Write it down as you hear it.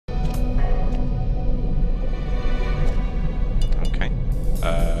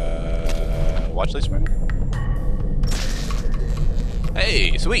watch list ready?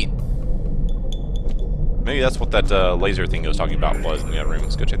 Hey, sweet! Maybe that's what that laser thing I was talking about was in the other room.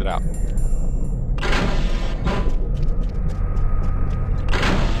 Let's go check that out.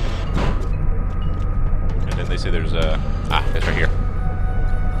 And then they say there's a... Ah, it's right here.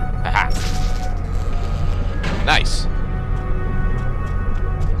 Haha! Nice!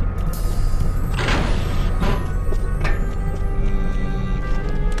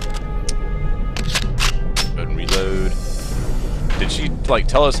 Go ahead and reload. Did she, like,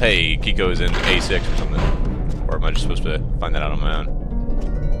 tell us, hey, Kiko's in A6 or something? Or am I just supposed to find that out on my own?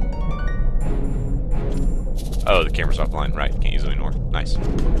 Oh, the camera's offline. Right, can't use it anymore. Nice.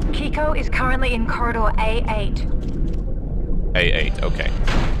 Kiko is currently in corridor A8. A8, okay.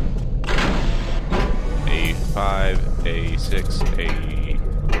 A5, A6, A...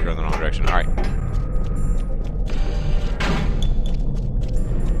 We're going the wrong direction. Alright.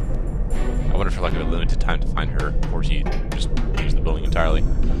 I wonder if like a limited time to find her, or she just leaves the building entirely.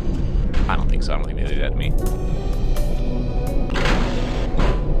 I don't think so. I don't think they did that to me.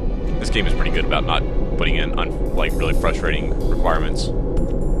 This game is pretty good about not putting in like really frustrating requirements.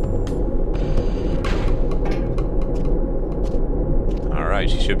 All right,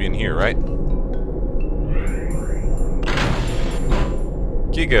 she should be in here, right?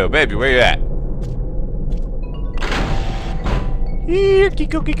 Kiko, baby, where you at? Here,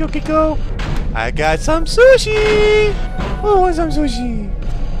 Kiko, Kiko, Kiko. I got some sushi! Oh, I want some sushi!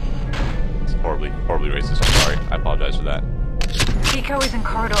 It's horribly racist. I'm sorry. I apologize for that. Kiko is in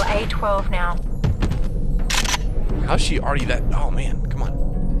corridor A12 now. How's she already that? Oh, man. Come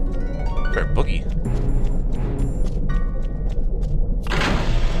on. Fair boogie.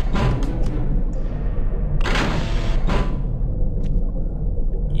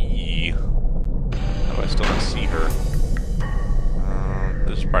 Yee. How do I still not see her?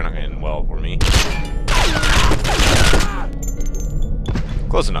 This is probably not going to end well for me.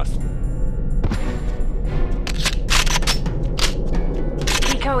 Close enough.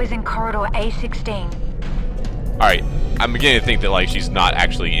 Kiko is in corridor A16. Alright, I'm beginning to think that like she's not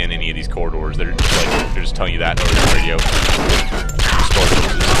actually in any of these corridors. They're just, like, they're just telling you that over the radio.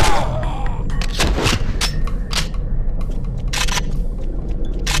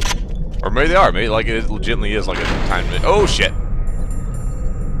 Or maybe they are. Maybe like it legitimately is like a time limit. Oh shit!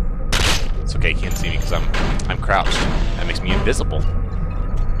 It's okay, you can't see me because I'm crouched. That makes me invisible.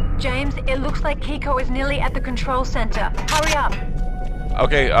 James, it looks like Kiko is nearly at the control center. Hurry up!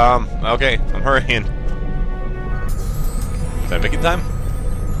 Okay, okay, I'm hurrying. Did I make it time?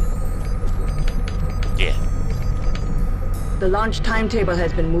 Yeah. The launch timetable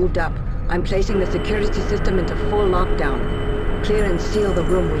has been moved up. I'm placing the security system into full lockdown. Clear and seal the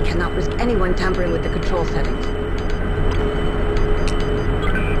room. We cannot risk anyone tampering with the control settings.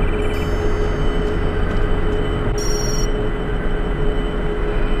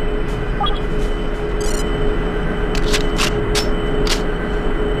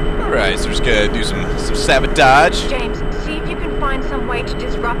 Alright, so we're just gonna do some sabotage. James, see if you can find some way to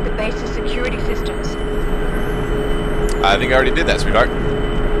disrupt the base's security systems. I think I already did that, sweetheart.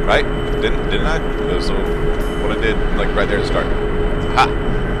 Right? Didn't I? That was what I did, like right there at the start. Ha!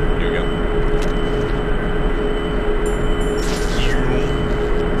 Here we go.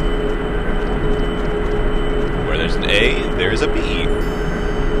 Where there's an A, there's a B.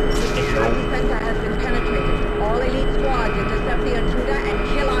 The security center has been penetrated. All elite squads intercept the intruder and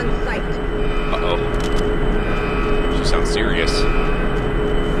kill on sight. Uh-oh. She sounds serious.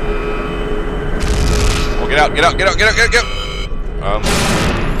 Oh, get out, get out, get out, get out, get out, get out!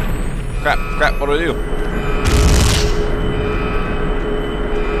 Crap, what do I do?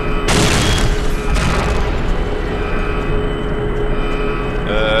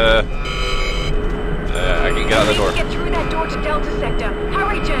 I can get out the door. Get through that door to Delta Sector.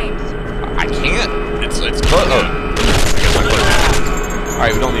 Hurry, James! I can't. It's closed. Oh, I guess I'm closed. All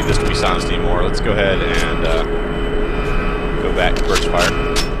right, we don't need this to be silenced anymore. Let's go ahead and go back to burst fire.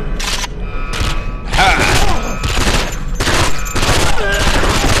 Ha!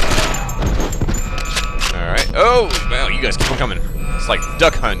 All right. Oh, well, you guys keep on coming. It's like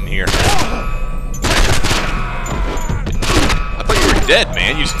duck hunting here. I thought you were dead,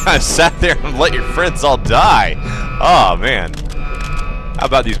 man. You just kind of sat there and let your friends all die. Oh man. How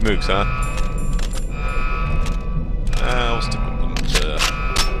about these mooks, huh? We'll stick with them to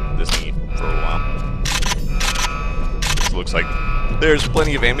this thingy for a while. This looks like there's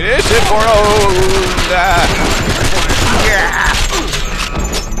plenty of ammunition for yeah!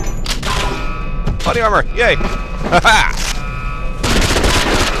 Body armor, yay! Haha!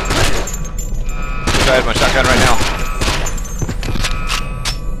 Wish I had my shotgun right now.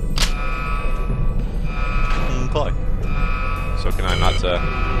 Let's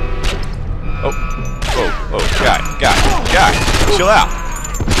oh, guy, chill out.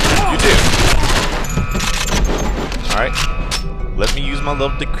 You too. All right. Let me use my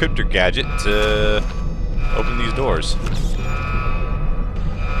little decryptor gadget to open these doors.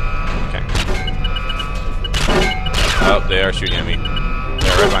 Okay. Oh, they are shooting at me.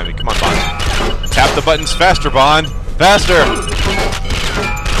 They're right behind me. Come on, Bond. Tap the buttons faster, Bond. Faster.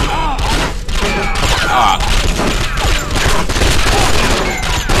 Come on.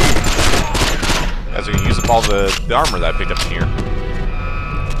 Guys are gonna use up all the armor that I picked up in here.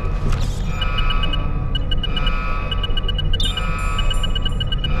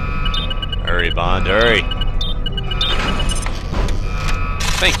 Hurry, Bond, hurry.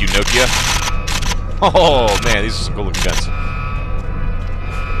 Thank you, Nokia. Oh, man, these are some cool-looking guns.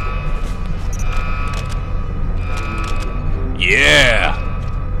 Yeah!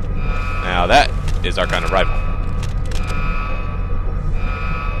 Now that is our kind of rifle.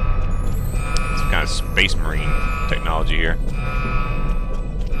 Some kind of space marine technology here.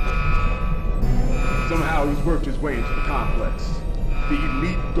 Somehow he's worked his way into the complex. The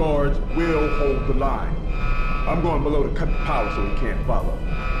elite guards will hold the line. I'm going below to cut the power so he can't follow.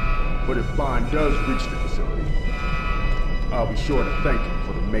 But if Bond does reach the facility, I'll be sure to thank him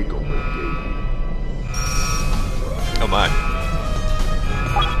for the makeover he gave me. Oh my.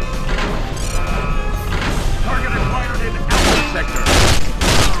 Target acquired in Alpha Sector.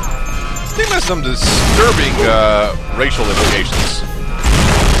 This thing has some disturbing racial implications.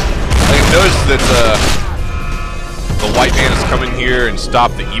 I noticed that the white man has come in here and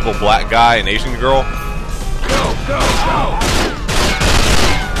stopped the evil black guy and Asian girl. Go, go, go!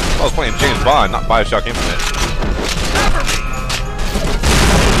 I was playing James Bond, not Bioshock Infinite. Cover me!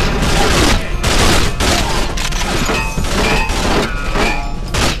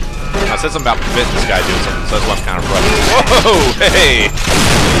 I said something about preventing this guy doing something, so that's why I'm kind of running. Whoa! Hey!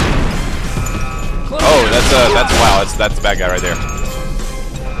 Oh, that's wow, that's the bad guy right there.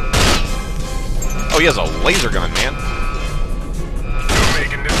 Oh, he has a laser gun, man. You're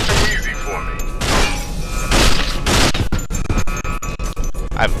making this too easy for me.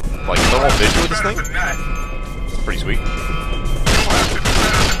 I have, like, thermal vision with this thing? It's pretty sweet.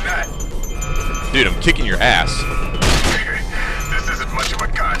 Dude, I'm kicking your ass. This isn't much of a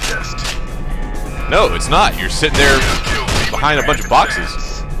contest. No, it's not. You're sitting there behind a bunch of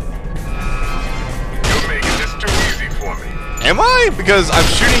boxes. You're making this too easy for me. Am I? Because I'm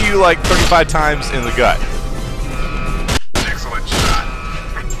shooting you like 35 times in the gut. Excellent shot.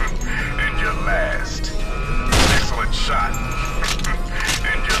 And your last. Excellent shot.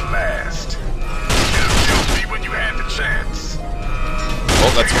 And your last. It'll kill me when you had the chance.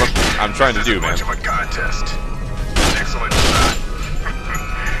 Well, that's what I'm trying to do, man. Much of a contest. Excellent shot.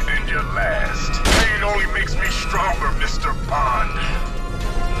 And your last. Pain only makes me stronger, Mr. Bond.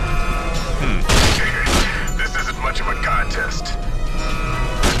 This isn't much of a contest.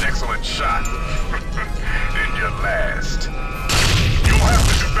 An excellent shot. And your last. You'll have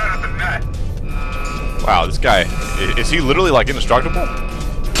to do better than that. Wow, this guy, is he literally like indestructible?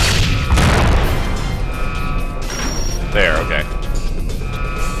 There, okay.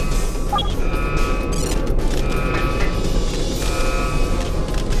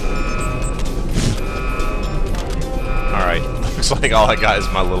 Alright, looks like all I got is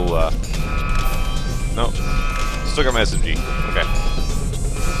my little, nope. Still got my SMG. Okay.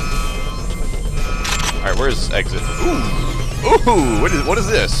 Alright, where's exit? Ooh! What is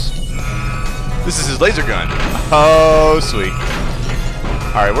this? This is his laser gun. Oh, sweet.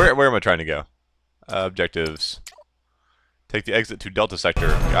 Alright, where am I trying to go? Objectives. Take the exit to Delta Sector.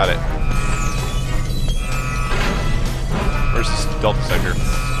 Got it. Where's this Delta Sector?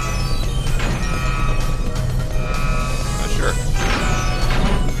 Not sure.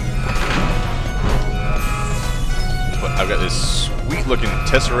 But I've got this sweet-looking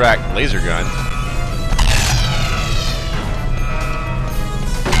Tesseract laser gun.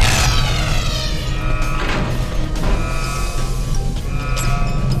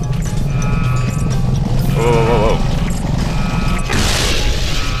 Whoa.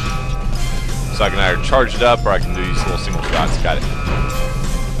 So I can either charge it up or I can do these little single shots. Got it.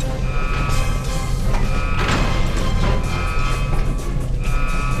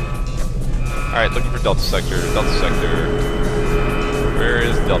 Alright, looking for Delta Sector. Delta Sector. Where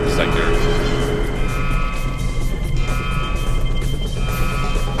is Delta Sector?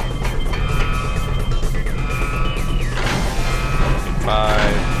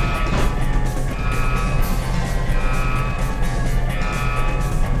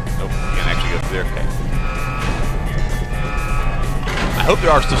 There, okay. I hope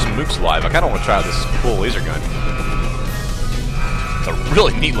there are still some mooks alive. I kind of want to try out this cool laser gun. The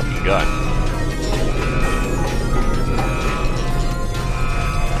really neat looking gun.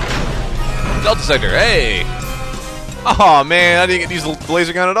 Delta sector, hey! Oh man, I didn't get to use the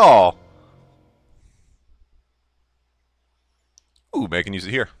laser gun at all. Ooh, maybe I can use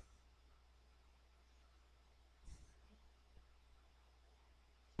it here.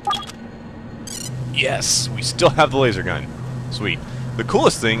 Yes, we still have the laser gun. Sweet. The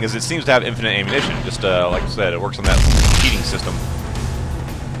coolest thing is it seems to have infinite ammunition. Just like I said, it works on that heating system.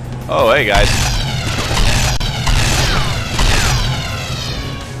 Oh, hey guys.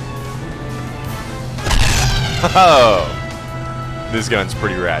 Oh, this gun's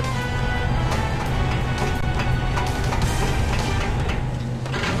pretty rad.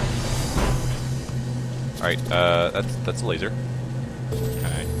 All right, that's a laser.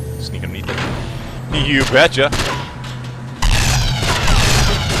 Okay, sneak underneath it. You betcha.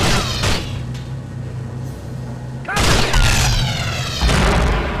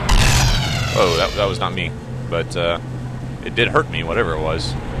 Oh, that was not me, but it did hurt me, whatever it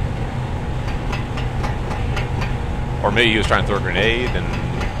was. Or maybe he was trying to throw a grenade and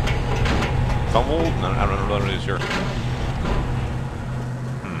fumbled? I don't know, I'm not really sure.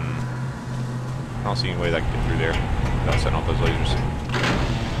 I don't see any way that I can get through there without setting off those lasers.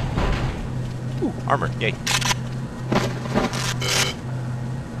 Ooh, armor, yay.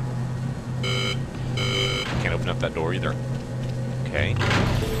 Can't open up that door either. Okay.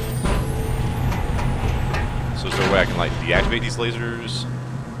 So is there a way I can, like, deactivate these lasers?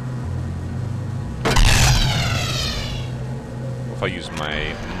 If I use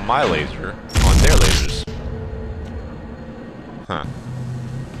my laser on their lasers. Huh.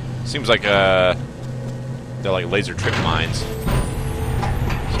 Seems like they're like laser trip mines.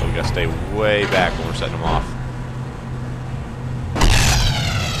 So we gotta stay way back when we're setting them off.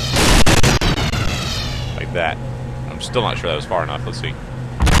 Like that. I'm still not sure that was far enough. Let's see.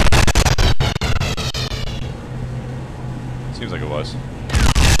 Seems like it was.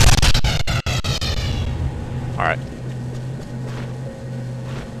 Alright.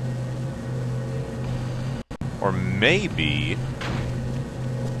 Or maybe...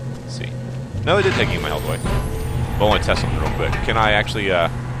 Let's see. No, it did take my health away. But I want to test something real quick. Can I actually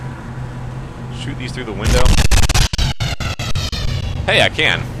shoot these through the window? Hey, I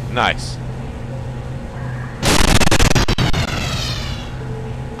can. Nice.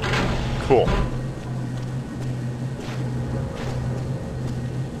 Cool.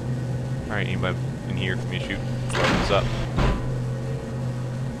 Alright, anybody in here for me to shoot? What's up?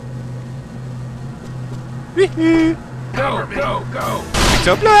 Go!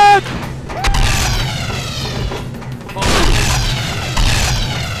 Some blood!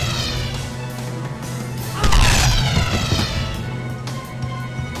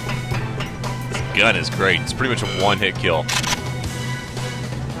 This gun is great. It's pretty much a one-hit kill.